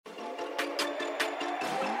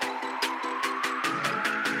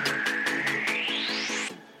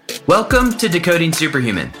Welcome to Decoding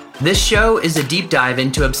Superhuman. This show is a deep dive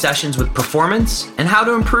into obsessions with performance and how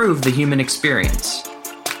to improve the human experience.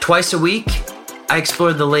 Twice a week, I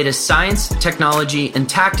explore the latest science, technology, and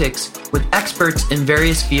tactics with experts in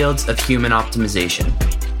various fields of human optimization.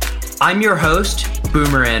 I'm your host,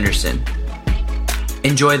 Boomer Anderson.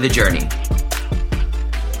 Enjoy the journey.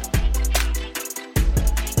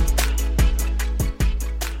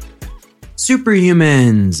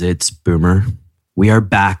 Superhumans, it's Boomer. We are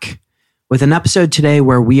back with an episode today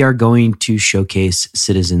where we are going to showcase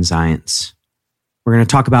citizen science. We're going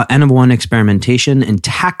to talk about N-of-1 experimentation and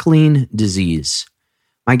tackling disease.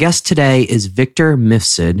 My guest today is Victor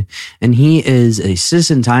Mifsud, and he is a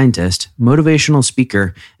citizen scientist, motivational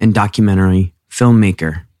speaker, and documentary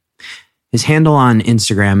filmmaker. His handle on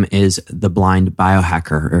Instagram is The Blind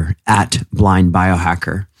Biohacker, or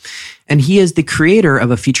 @BlindBiohacker. And he is the creator of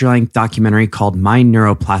a feature-length documentary called My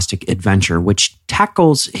Neuroplastic Adventure, which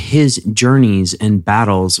tackles his journeys and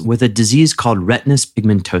battles with a disease called retinitis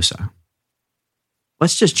pigmentosa.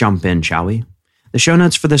 Let's just jump in, shall we? The show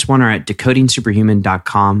notes for this one are at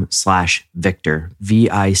decodingsuperhuman.com/Victor, Victor.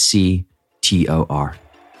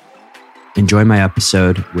 Enjoy my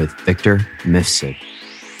episode with Victor Mifsud.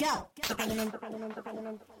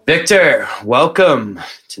 Victor, welcome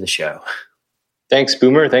to the show. Thanks,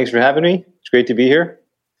 Boomer. Thanks for having me. It's great to be here.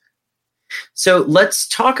 So let's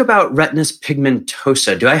talk about retinitis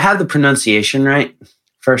pigmentosa. Do I have the pronunciation right?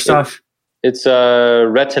 First off? It's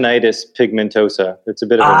retinitis pigmentosa. It's a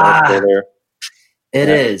bit of a mouthful there. It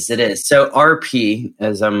is. So RP,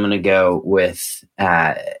 as I'm going to go with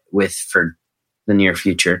for the near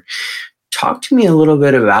future. Talk to me a little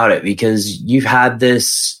bit about it, because you've had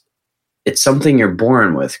this, it's something you're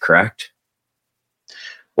born with, correct?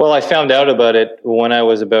 Well, I found out about it when I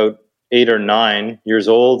was about 8 or 9 years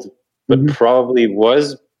old, but probably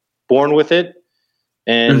was born with it.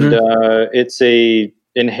 And it's a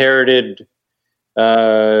inherited,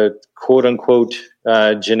 quote unquote,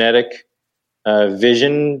 genetic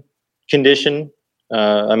vision condition.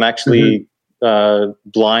 I'm actually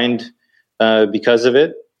blind because of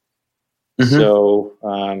it. So,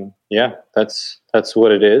 that's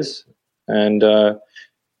what it is. And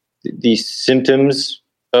the symptoms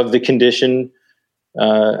of the condition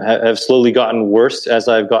have slowly gotten worse as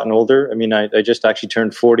I've gotten older. I mean, I just actually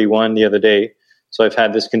turned 41 the other day. So I've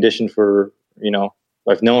had this condition for,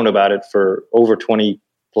 I've known about it for over 20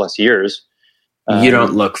 plus years. You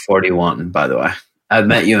don't look 41, by the way. I've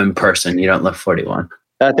met you in person. You don't look 41.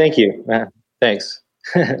 Thank you. Thanks.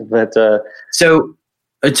 But so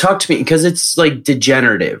talk to me, because it's like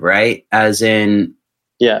degenerative, right? As in,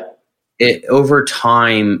 over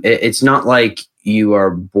time, it's not like you are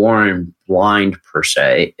born blind per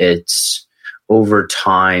se. It's over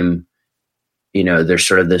time, there's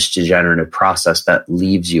sort of this degenerative process that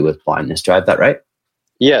leaves you with blindness. Do I have that right?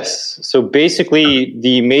 Yes. So basically,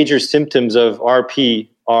 the major symptoms of RP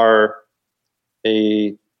are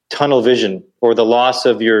a tunnel vision, or the loss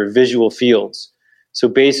of your visual fields. So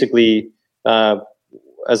basically,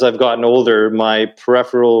 as I've gotten older, my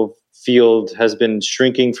peripheral field has been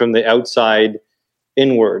shrinking from the outside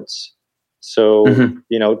inwards. So,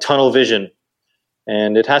 tunnel vision.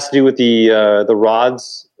 And it has to do with the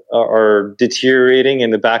rods are deteriorating in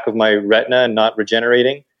the back of my retina and not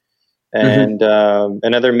regenerating. And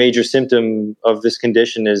another major symptom of this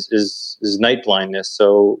condition is night blindness.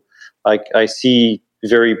 So I see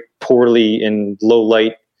very poorly in low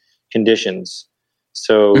light conditions.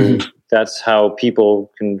 So that's how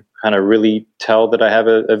people can kind of really tell that I have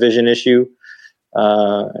a vision issue.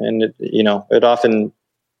 And it often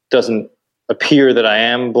doesn't appear that I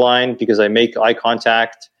am blind, because I make eye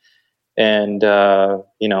contact and, I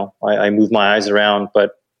move my eyes around,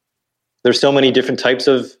 but there's so many different types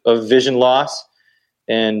of vision loss,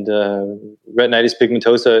 and retinitis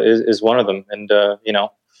pigmentosa is one of them. And,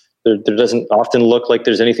 there doesn't often look like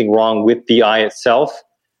there's anything wrong with the eye itself,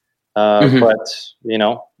 but,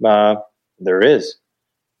 there is.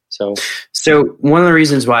 So one of the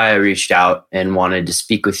reasons why I reached out and wanted to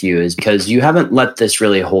speak with you is because you haven't let this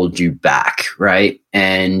really hold you back, right?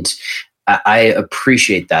 And I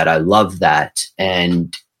appreciate that. I love that.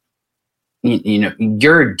 And,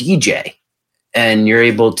 you're a DJ and you're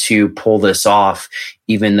able to pull this off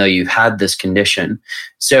even though you've had this condition.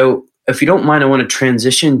 So if you don't mind, I want to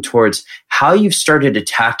transition towards how you've started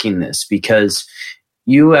attacking this, because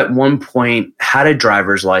you at one point had a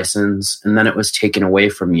driver's license and then it was taken away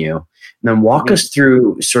from you. And then walk us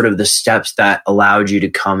through sort of the steps that allowed you to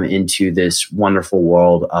come into this wonderful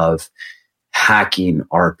world of hacking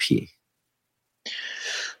RP.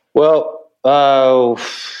 Well,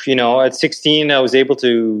 at 16, I was able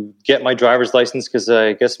to get my driver's license because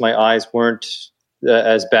I guess my eyes weren't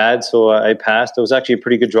as bad. So I passed. I was actually a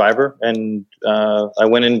pretty good driver. And I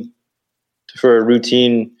went in for a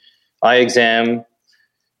routine eye exam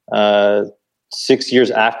 6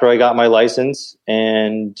 years after I got my license.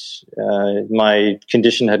 And my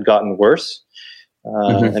condition had gotten worse.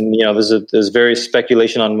 And, there's various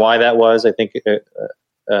speculation on why that was. I think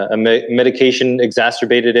a medication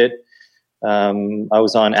exacerbated it. I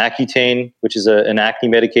was on Accutane, which is an acne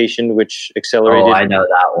medication, which accelerated. Oh, I know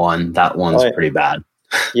that one. That one's pretty bad.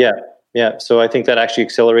 Yeah. So I think that actually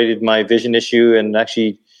accelerated my vision issue and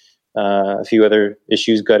actually a few other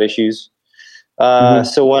issues, gut issues.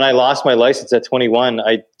 So when I lost my license at 21,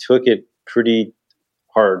 I took it pretty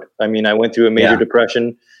hard. I mean, I went through a major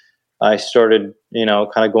depression. I started,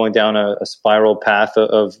 kind of going down a spiral path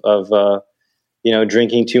of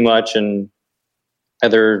drinking too much and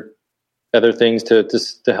other things to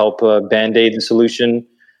help Band-Aid the solution.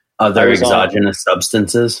 Other exogenous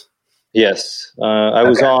substances? Yes. I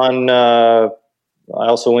was on, I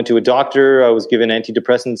also went to a doctor. I was given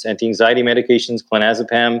antidepressants, anti-anxiety medications,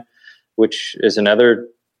 clonazepam, which is another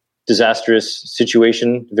disastrous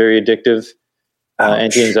situation, very addictive,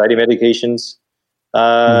 anti-anxiety medications.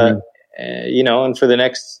 And for the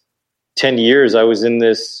next 10 years, I was in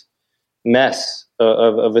this mess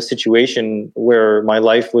of a situation where my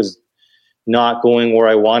life was not going where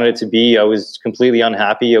I wanted it to be. I was completely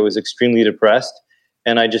unhappy. I was extremely depressed,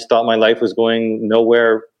 and I just thought my life was going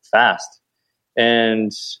nowhere fast.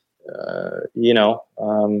 And,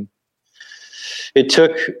 it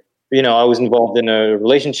took, I was involved in a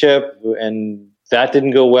relationship and that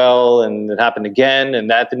didn't go well, and it happened again and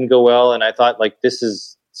that didn't go well. And I thought, like,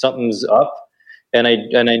 something's up and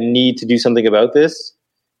I need to do something about this.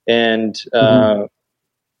 And, and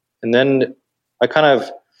then I kind of,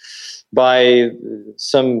 by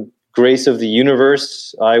some grace of the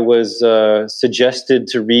universe, I was suggested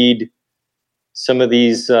to read some of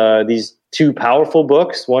these two powerful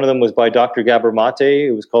books. One of them was by Dr. Gabor Mate.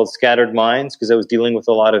 It was called Scattered Minds, because I was dealing with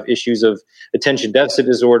a lot of issues of attention deficit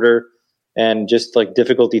disorder and just like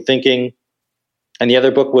difficulty thinking. And the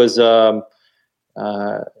other book was The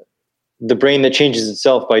Brain That Changes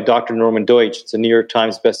Itself by Dr. Norman Deutsch. It's a New York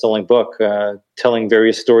Times bestselling book telling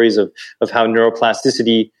various stories of how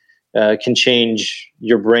neuroplasticity can change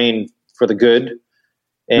your brain for the good.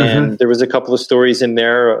 And there was a couple of stories in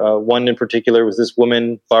there. One in particular was this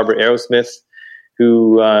woman, Barbara Arrowsmith,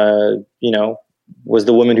 who, was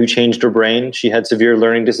the woman who changed her brain. She had severe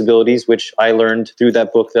learning disabilities, which I learned through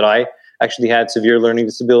that book that I actually had severe learning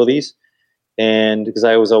disabilities. And because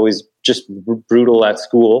I was always just brutal at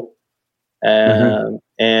school.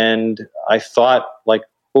 And I thought, like,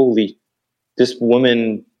 holy, this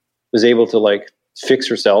woman was able to, like, fix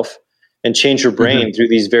herself and change her brain through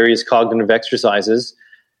these various cognitive exercises.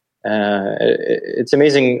 It's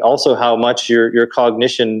amazing also how much your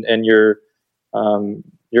cognition and your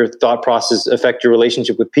thought process affect your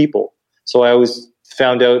relationship with people. So I always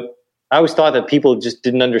thought that people just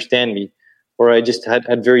didn't understand me, or I just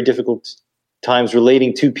had very difficult times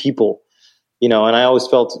relating to people, and I always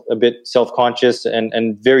felt a bit self-conscious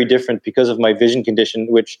and very different because of my vision condition,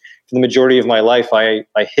 which for the majority of my life, I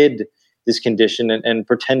hid this condition and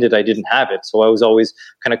pretended I didn't have it. So I was always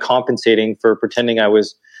kind of compensating for pretending I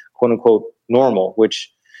was quote unquote normal,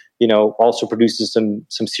 which, also produces some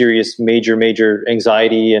serious major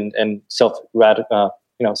anxiety and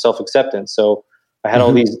self-acceptance. So I had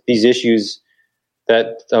all these issues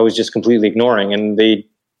that I was just completely ignoring, and they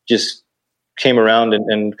just came around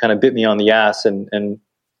and kind of bit me on the ass. And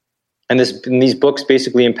these books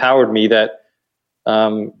basically empowered me that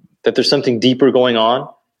there's something deeper going on,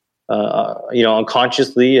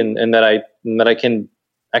 unconsciously, and that I can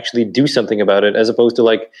actually do something about it, as opposed to,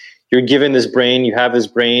 like, you're given this brain, you have this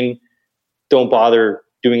brain, don't bother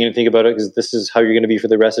doing anything about it because this is how you're going to be for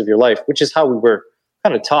the rest of your life, which is how we were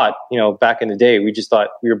kind of taught, back in the day. We just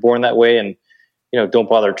thought we were born that way and, don't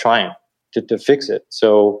bother trying to fix it.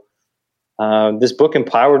 So this book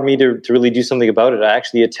empowered me to really do something about it. I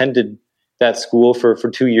actually attended that school for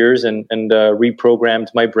 2 years and reprogrammed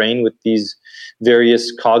my brain with these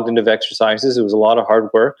various cognitive exercises. It was a lot of hard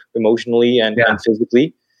work emotionally and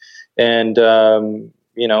physically. And,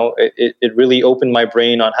 it really opened my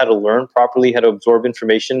brain on how to learn properly, how to absorb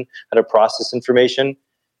information, how to process information.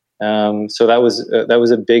 So that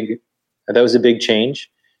was a big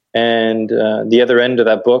change. And the other end of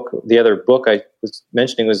that book, the other book I was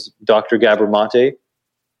mentioning, was Dr. Gabor Mate,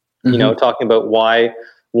 talking about why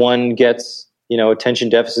one gets, attention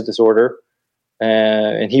deficit disorder.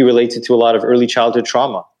 And he relates it to a lot of early childhood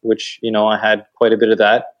trauma, which, I had quite a bit of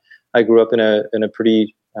that. I grew up in a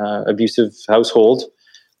pretty abusive household.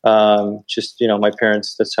 Just, my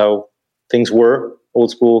parents, that's how things were,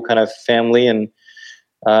 old school kind of family. And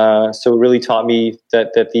so it really taught me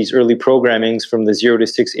that these early programmings from the 0 to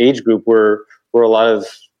 6 age group were a lot of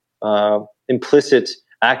implicit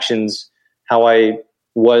actions, how I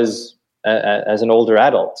was as an older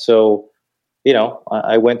adult. So,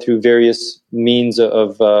 I went through various means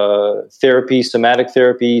of therapy, somatic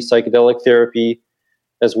therapy, psychedelic therapy,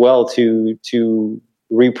 as well to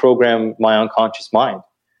reprogram my unconscious mind.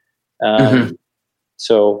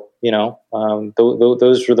 So,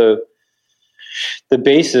 those were the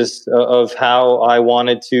basis of how I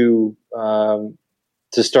wanted to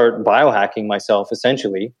start biohacking myself,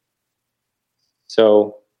 essentially.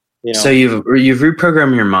 So, So you've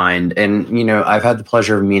reprogrammed your mind, and I've had the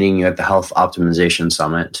pleasure of meeting you at the Health Optimization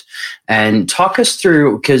Summit. And talk us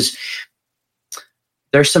through, because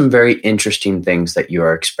there's some very interesting things that you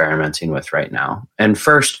are experimenting with right now. And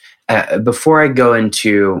first, before I go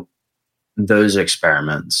into those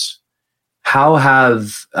experiments, how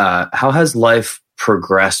has life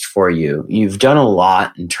progressed for you? You've done a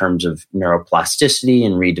lot in terms of neuroplasticity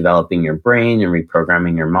and redeveloping your brain and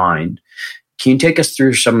reprogramming your mind. Can you take us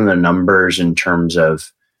through some of the numbers in terms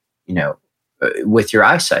of, with your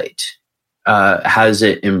eyesight? Has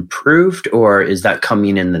it improved, or is that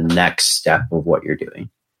coming in the next step of what you're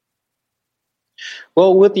doing?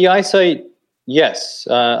 Well, with the eyesight, yes,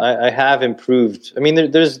 I have improved. I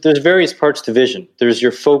mean, there's various parts to vision. There's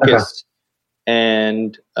your focus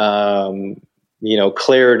and,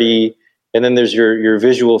 clarity, and then there's your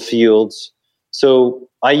visual fields. So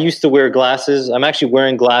I used to wear glasses. I'm actually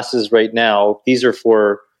wearing glasses right now. These are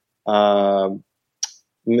for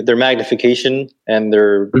their magnification and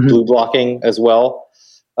their blue blocking as well.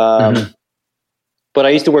 But I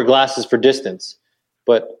used to wear glasses for distance.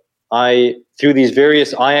 But through these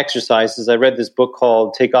various eye exercises, I read this book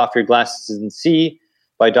called Take Off Your Glasses and See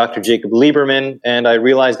by Dr. Jacob Lieberman. And I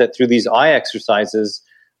realized that through these eye exercises,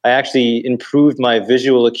 I actually improved my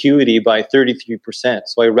visual acuity by 33%.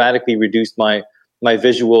 So I radically reduced my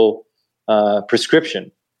visual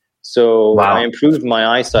prescription. So wow. I improved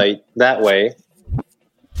my eyesight that way.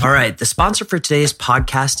 All right. The sponsor for today's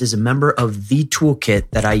podcast is a member of The Toolkit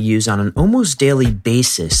that I use on an almost daily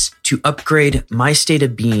basis to upgrade my state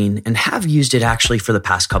of being, and have used it actually for the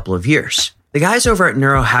past couple of years. The guys over at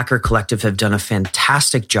Neurohacker Collective have done a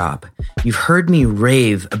fantastic job. You've heard me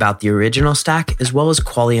rave about the original stack as well as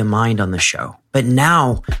Qualia Mind on the show. But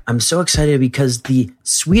now I'm so excited because the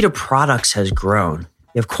suite of products has grown.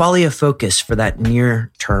 You have Qualia Focus for that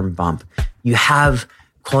near-term bump. You have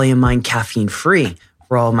Qualia Mind Caffeine Free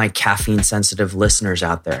for all my caffeine-sensitive listeners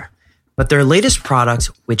out there. But their latest product,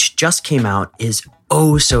 which just came out, is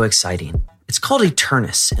oh so exciting. It's called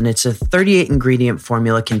Eternus, and it's a 38-ingredient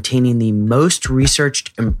formula containing the most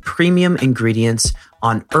researched and premium ingredients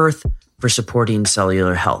on Earth for supporting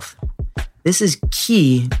cellular health. This is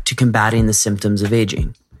key to combating the symptoms of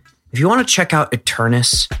aging. If you want to check out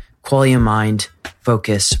Eternus, Qualia Mind,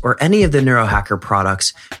 Focus, or any of the Neurohacker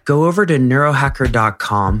products, go over to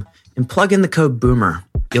neurohacker.com and plug in the code BOOMER.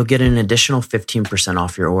 You'll get an additional 15%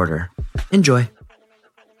 off your order. Enjoy.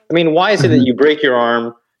 I mean, why is it that you break your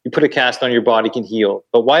arm, you put a cast on, your body can heal?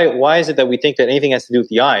 But why is it that we think that anything has to do with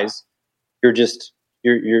the eyes? You're set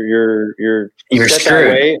screwed.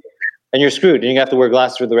 That way, and you're screwed, and you have to wear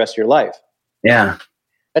glasses for the rest of your life. Yeah.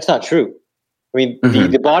 That's not true. I mean,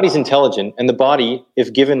 the body's intelligent, and the body,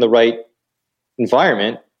 if given the right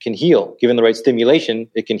environment, can heal. Given the right stimulation,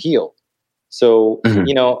 it can heal. So,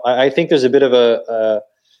 I think there's a bit of a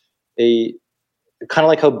kind of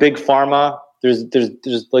like how big pharma,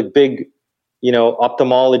 there's like big,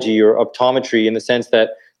 ophthalmology or optometry, in the sense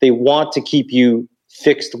that they want to keep you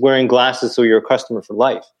fixed wearing glasses so you're a customer for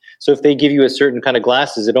life. So if they give you a certain kind of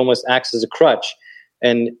glasses, it almost acts as a crutch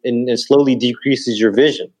and slowly decreases your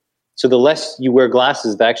vision. So the less you wear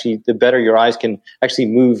glasses, the better your eyes can actually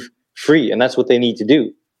move free. And that's what they need to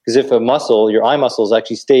do. Because if your eye muscles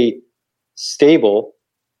actually stay stable,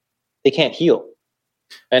 they can't heal.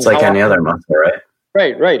 And it's like any other muscle,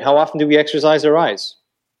 right? Right. How often do we exercise our eyes?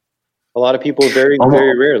 A lot of people very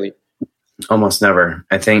rarely. Almost never.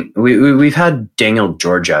 I think we've had Daniel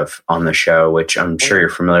Georgiev on the show, which I'm sure you're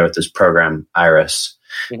familiar with, this program, Iris.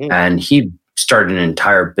 And he started an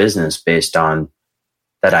entire business based on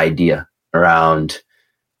that idea around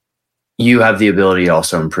you have the ability to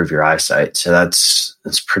also improve your eyesight. So that's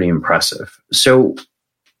pretty impressive. So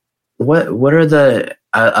what are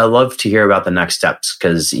I love to hear about the next steps,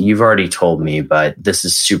 because you've already told me, but this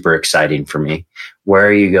is super exciting for me. Where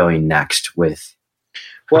are you going next with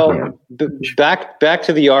Well, back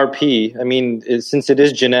to the RP. I mean, since it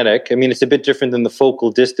is genetic, I mean, it's a bit different than the focal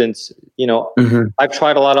distance. I've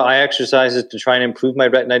tried a lot of eye exercises to try and improve my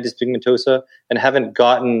retinitis pigmentosa, and haven't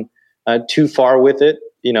gotten too far with it.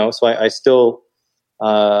 So I still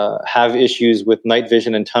have issues with night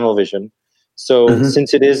vision and tunnel vision. So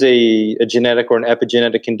since it is a genetic or an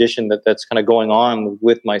epigenetic condition that's kind of going on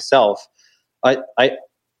with myself, I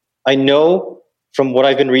know from what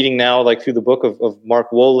I've been reading now, like through the book of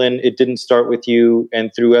Mark Wolin, It Didn't Start With You,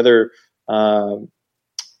 and through other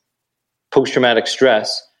post-traumatic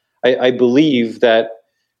stress, I believe that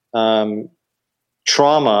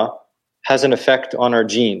trauma has an effect on our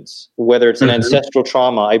genes, whether it's an ancestral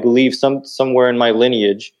trauma. I believe somewhere in my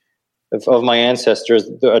lineage of my ancestors,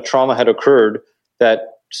 a trauma had occurred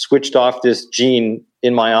that switched off this gene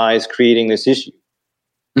in my eyes, creating this issue.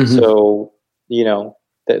 So,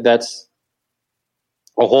 that's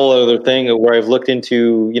a whole other thing where I've looked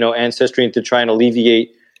into, ancestry, and to try and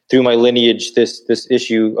alleviate through my lineage this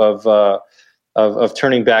issue of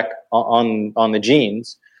turning back on the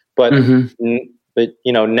genes. But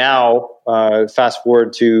now fast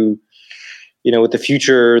forward to with the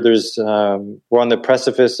future, there's we're on the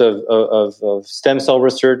precipice of stem cell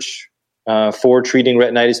research for treating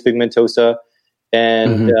retinitis pigmentosa,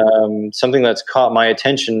 and something that's caught my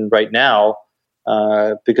attention right now.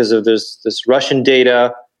 Because of this Russian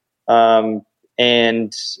data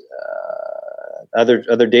and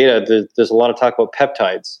other data, there's a lot of talk about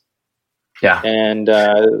peptides. Yeah, and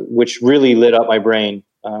which really lit up my brain.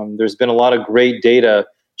 There's been a lot of great data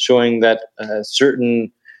showing that a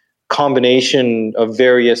certain combination of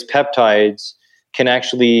various peptides can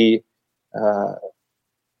actually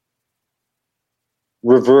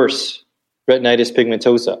reverse retinitis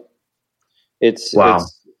pigmentosa.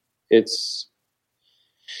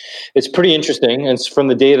 It's pretty interesting. And from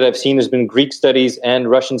the data that I've seen, there's been Greek studies and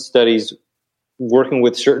Russian studies working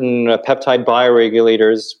with certain peptide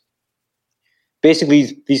bioregulators.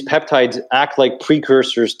 Basically, these peptides act like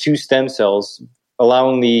precursors to stem cells,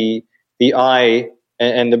 allowing the eye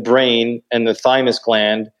and the brain and the thymus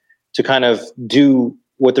gland to kind of do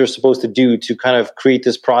what they're supposed to do, to kind of create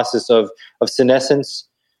this process of senescence,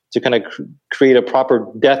 to kind of create a proper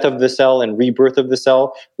death of the cell and rebirth of the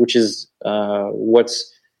cell, which is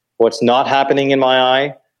what's not happening in my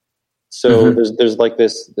eye. So there's like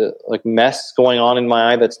this mess going on in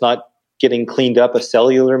my eye that's not getting cleaned up, a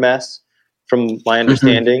cellular mess, from my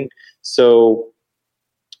understanding. So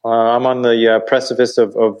I'm on the precipice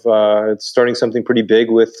of starting something pretty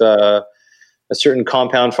big with a certain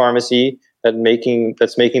compound pharmacy that's making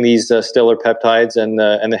these stellar peptides, and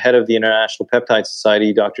the head of the International Peptide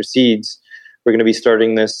Society, Dr. Seeds. We're going to be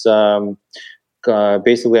starting this.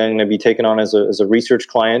 Basically, I'm going to be taken on as a research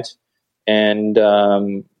client, and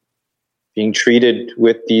being treated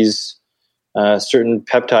with these certain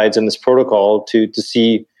peptides in this protocol to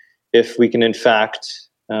see if we can in fact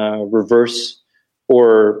reverse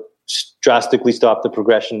or drastically stop the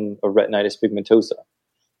progression of retinitis pigmentosa.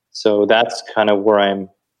 So that's kind of where I'm.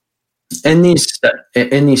 In these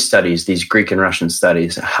studies, these Greek and Russian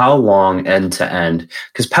studies, how long end to end?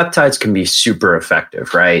 Because peptides can be super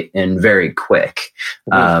effective, right? And very quick.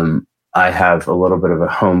 I have a little bit of a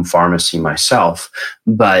home pharmacy myself,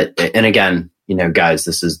 and again, guys,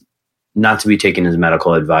 this is not to be taken as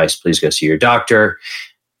medical advice. Please go see your doctor.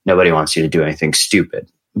 Nobody wants you to do anything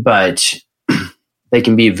stupid, but they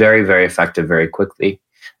can be very, very effective very quickly.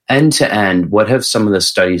 End to end, what have some of the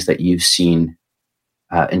studies that you've seen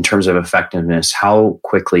in terms of effectiveness? How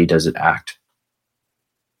quickly does it act?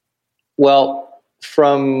 Well,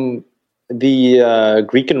 from the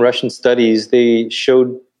Greek and Russian studies, they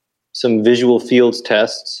showed some visual fields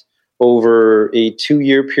tests over a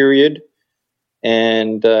 2-year period.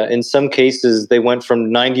 And in some cases, they went from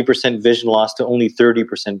 90% vision loss to only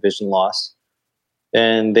 30% vision loss.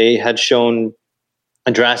 And they had shown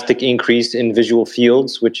a drastic increase in visual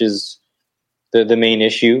fields, which is the main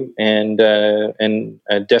issue, and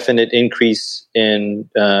a definite increase in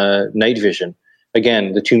night vision.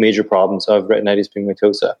 Again, the two major problems of retinitis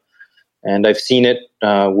pigmentosa. And I've seen it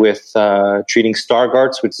with treating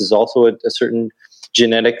Stargardt's, which is also a certain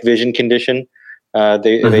genetic vision condition.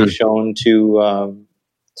 They've shown to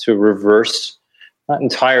reverse, not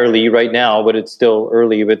entirely right now, but it's still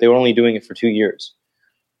early. But they were only doing it for 2 years.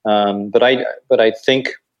 But I think,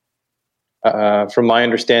 from my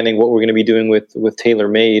understanding, what we're going to be doing with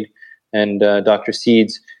TaylorMade and Dr.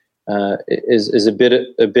 Seeds is a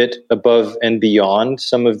bit above and beyond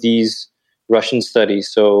some of these Russian studies.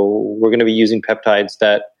 So we're going to be using peptides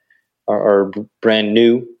that are brand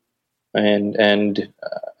new and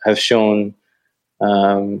have shown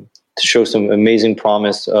to show some amazing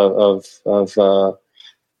promise of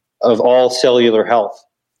all cellular health.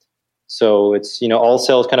 So it's, all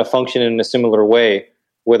cells kind of function in a similar way,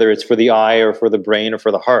 whether it's for the eye or for the brain or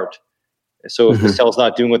for the heart. So if the cell's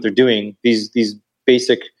not doing what they're doing, these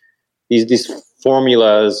basic these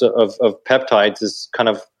formulas of peptides, this kind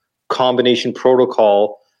of combination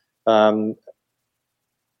protocol,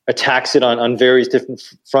 attacks it on various different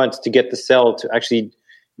fronts to get the cell to actually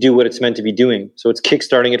do what it's meant to be doing. So it's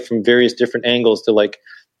kickstarting it from various different angles to, like,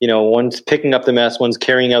 one's picking up the mess, one's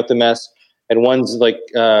carrying out the mess, and one's like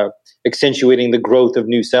accentuating the growth of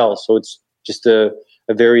new cells. So it's just a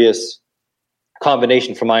various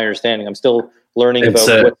combination from my understanding. I'm still learning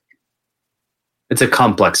about it's a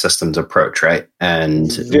complex systems approach, right?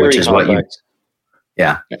 And which is complex.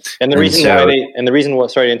 Yeah. And the reason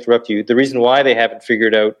sorry to interrupt you, the reason why they haven't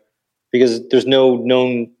figured out, because there's no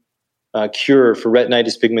known cure for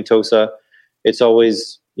retinitis pigmentosa. It's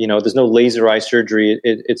always, there's no laser eye surgery.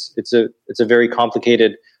 It's a very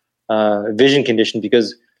complicated vision condition,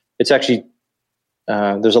 because it's actually,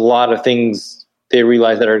 there's a lot of things they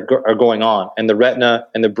realize that are going on, and the retina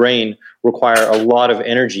and the brain require a lot of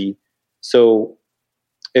energy. So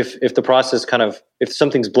if the process if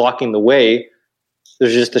something's blocking the way,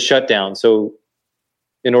 there's just a shutdown. So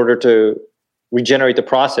in order to regenerate the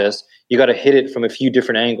process, you got to hit it from a few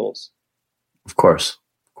different angles. Of course.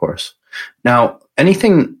 Now,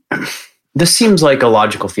 this seems like a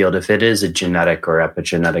logical field if it is a genetic or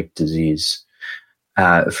epigenetic disease.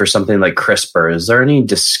 For something like CRISPR, is there any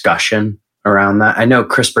discussion around that? I know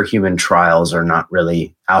CRISPR human trials are not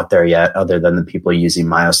really out there yet, other than the people using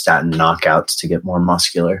myostatin knockouts to get more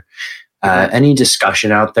muscular. Any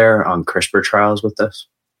discussion out there on CRISPR trials with this?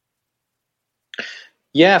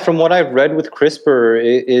 Yeah, from what I've read with CRISPR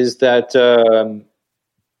is that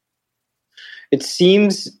it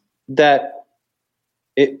seems that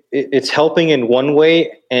it's helping in one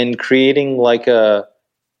way and creating like an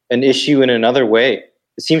issue in another way.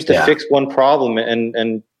 It seems to fix one problem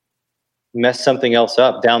and mess something else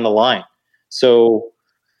up down the line. So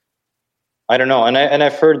I don't know. And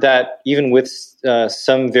I've heard that even with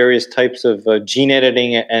some various types of gene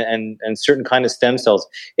editing and certain kind of stem cells,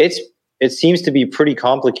 it seems to be pretty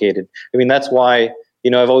complicated. I mean, that's why,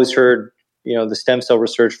 I've always heard, the stem cell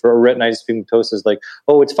research for retinitis pigmentosa is like,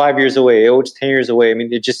 oh, it's 5 years away. Oh, it's 10 years away. I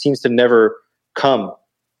mean, it just seems to never come.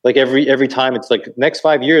 Like every time it's like next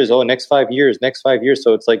 5 years. Oh, next 5 years, next 5 years.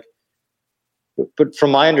 So it's like, but from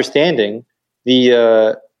my understanding,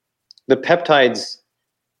 the peptides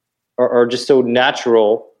are just so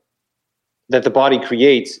natural that the body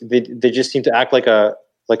creates. They just seem to act like a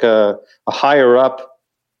higher up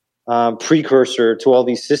precursor to all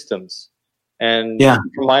these systems. And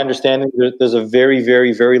from my understanding, there's a very,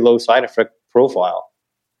 very, very low side effect profile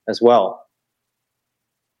as well.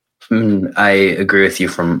 I agree with you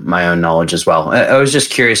from my own knowledge as well. I was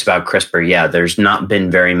just curious about CRISPR. Yeah, there's not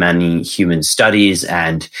been very many human studies,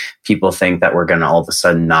 and people think that we're going to all of a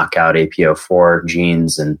sudden knock out APO4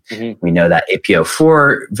 genes. And we know that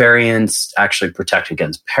APO4 variants actually protect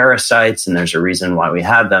against parasites, and there's a reason why we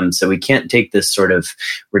have them. So we can't take this sort of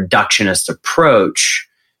reductionist approach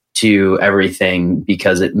to everything,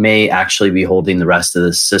 because it may actually be holding the rest of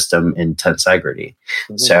the system in tensegrity.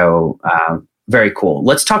 So, very cool.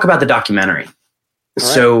 Let's talk about the documentary.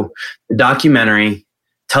 So the documentary,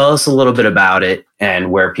 tell us a little bit about it and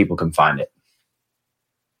where people can find it.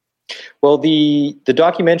 Well, the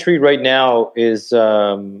documentary right now is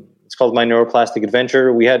it's called My Neuroplastic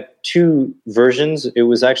Adventure. We had two versions. It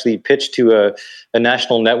was actually pitched to a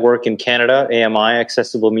national network in Canada, AMI,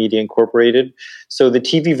 Accessible Media Incorporated. So the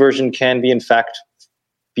TV version can be, in fact,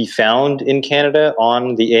 be found in Canada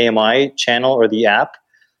on the AMI channel or the app.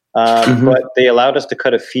 But they allowed us to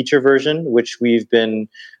cut a feature version, which we've been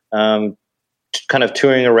kind of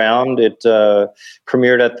touring around. It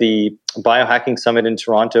premiered at the Biohacking Summit in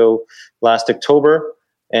Toronto last October.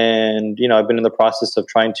 And, I've been in the process of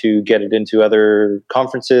trying to get it into other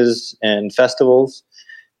conferences and festivals.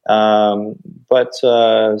 But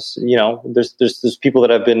there's people that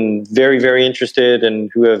have been very, very interested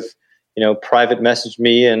and who have, private messaged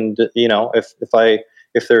me. And,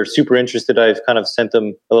 if they're super interested, I've kind of sent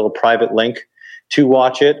them a little private link to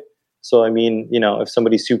watch it. So, I mean, if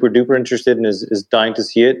somebody's super duper interested and is dying to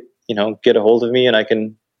see it, get a hold of me and I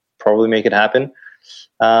can probably make it happen.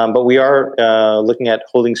 But we are looking at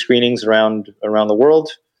holding screenings around the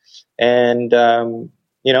world. And,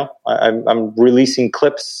 I'm releasing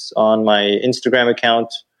clips on my Instagram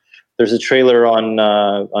account. There's a trailer on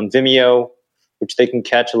Vimeo, which they can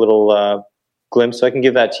catch a little glimpse. So I can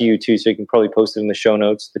give that to you too, so you can probably post it in the show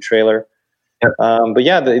notes, the trailer. But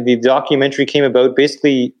yeah, the documentary came about.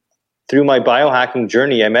 Basically, through my biohacking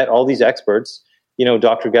journey, I met all these experts,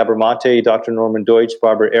 Dr. Gabor Mate, Dr. Norman Deutsch,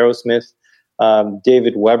 Barbara Aerosmith,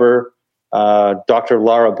 David Weber, Dr.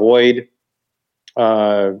 Lara Boyd,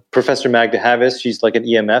 Professor Magda Havas. She's like an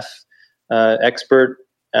EMF expert.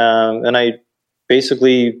 And I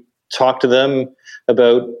basically talked to them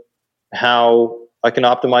about how I can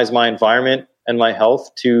optimize my environment and my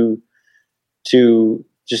health to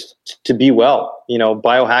be well,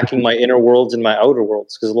 biohacking my inner worlds and my outer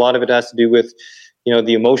worlds, because a lot of it has to do with,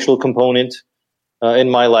 the emotional component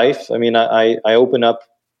in my life. I mean, I open up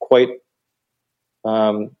quite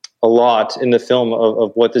a lot in the film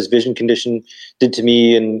of what this vision condition did to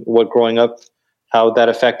me and what growing up, how that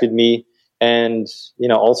affected me. And,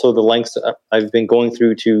 also the lengths I've been going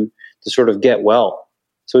through to sort of get well.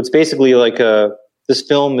 So it's basically like this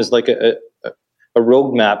film is like a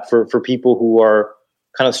roadmap for people who are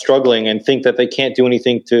kind of struggling and think that they can't do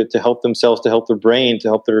anything to help themselves, to help their brain, to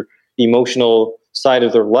help their emotional side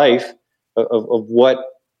of their life, of what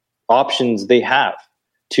options they have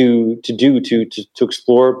to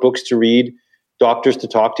explore, books to read, doctors to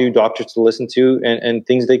talk to, doctors to listen to, and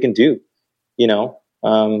things they can do,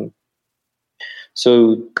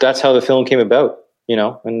 so that's how the film came about,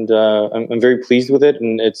 and I'm very pleased with it,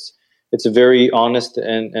 and it's a very honest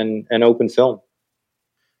and open film.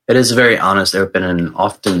 It is a very honest, open, and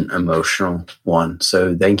often emotional one.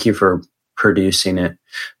 So thank you for producing it.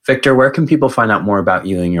 Victor, where can people find out more about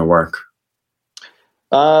you and your work?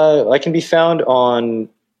 I can be found on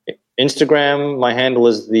Instagram. My handle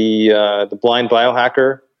is the Blind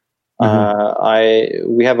Biohacker.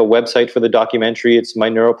 We have a website for the documentary. It's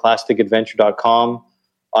myneuroplasticadventure.com.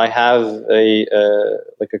 I have a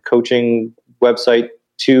coaching website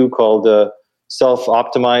too called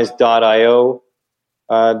selfoptimized.io.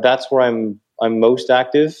 That's where I'm most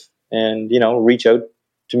active, and reach out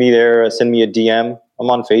to me there. Send me a DM. I'm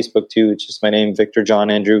on Facebook too. It's just my name, Victor John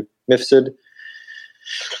Andrew Mifsud.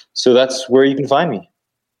 So that's where you can find me.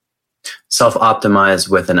 Self-optimized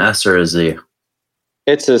with an S or a Z?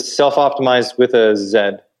 It's a self-optimized with a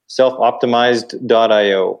Z.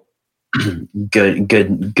 Selfoptimized.io.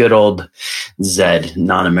 Good old Z,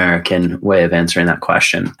 non-American way of answering that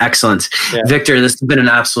question. Excellent. Yeah. Victor, this has been an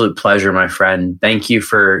absolute pleasure, my friend. Thank you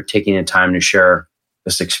for taking the time to share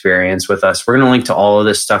this experience with us. We're going to link to all of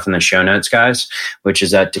this stuff in the show notes, guys, which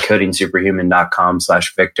is at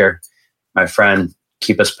decodingsuperhuman.com/Victor. My friend,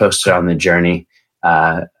 keep us posted on the journey.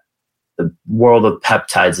 The world of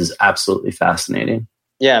peptides is absolutely fascinating.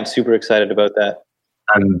 Yeah, I'm super excited about that.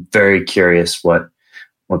 I'm very curious what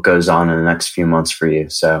goes on in the next few months for you.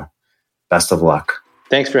 So best of luck.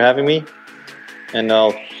 Thanks for having me. And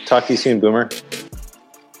I'll talk to you soon, Boomer.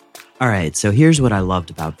 All right. So here's what I loved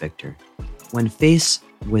about Victor. When faced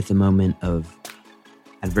with a moment of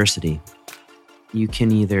adversity, you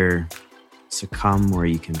can either succumb or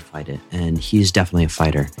you can fight it. And he's definitely a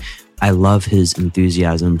fighter. I love his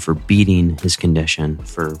enthusiasm for beating his condition,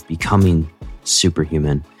 for becoming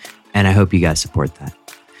superhuman. And I hope you guys support that.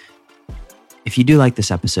 If you do like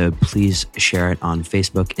this episode, please share it on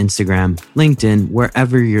Facebook, Instagram, LinkedIn,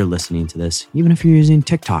 wherever you're listening to this, even if you're using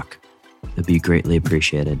TikTok. It'd be greatly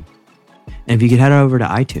appreciated. And if you could head over to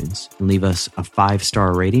iTunes and leave us a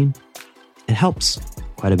 5-star rating, it helps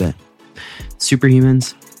quite a bit.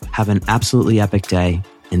 Superhumans, have an absolutely epic day,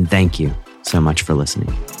 and thank you so much for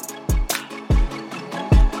listening.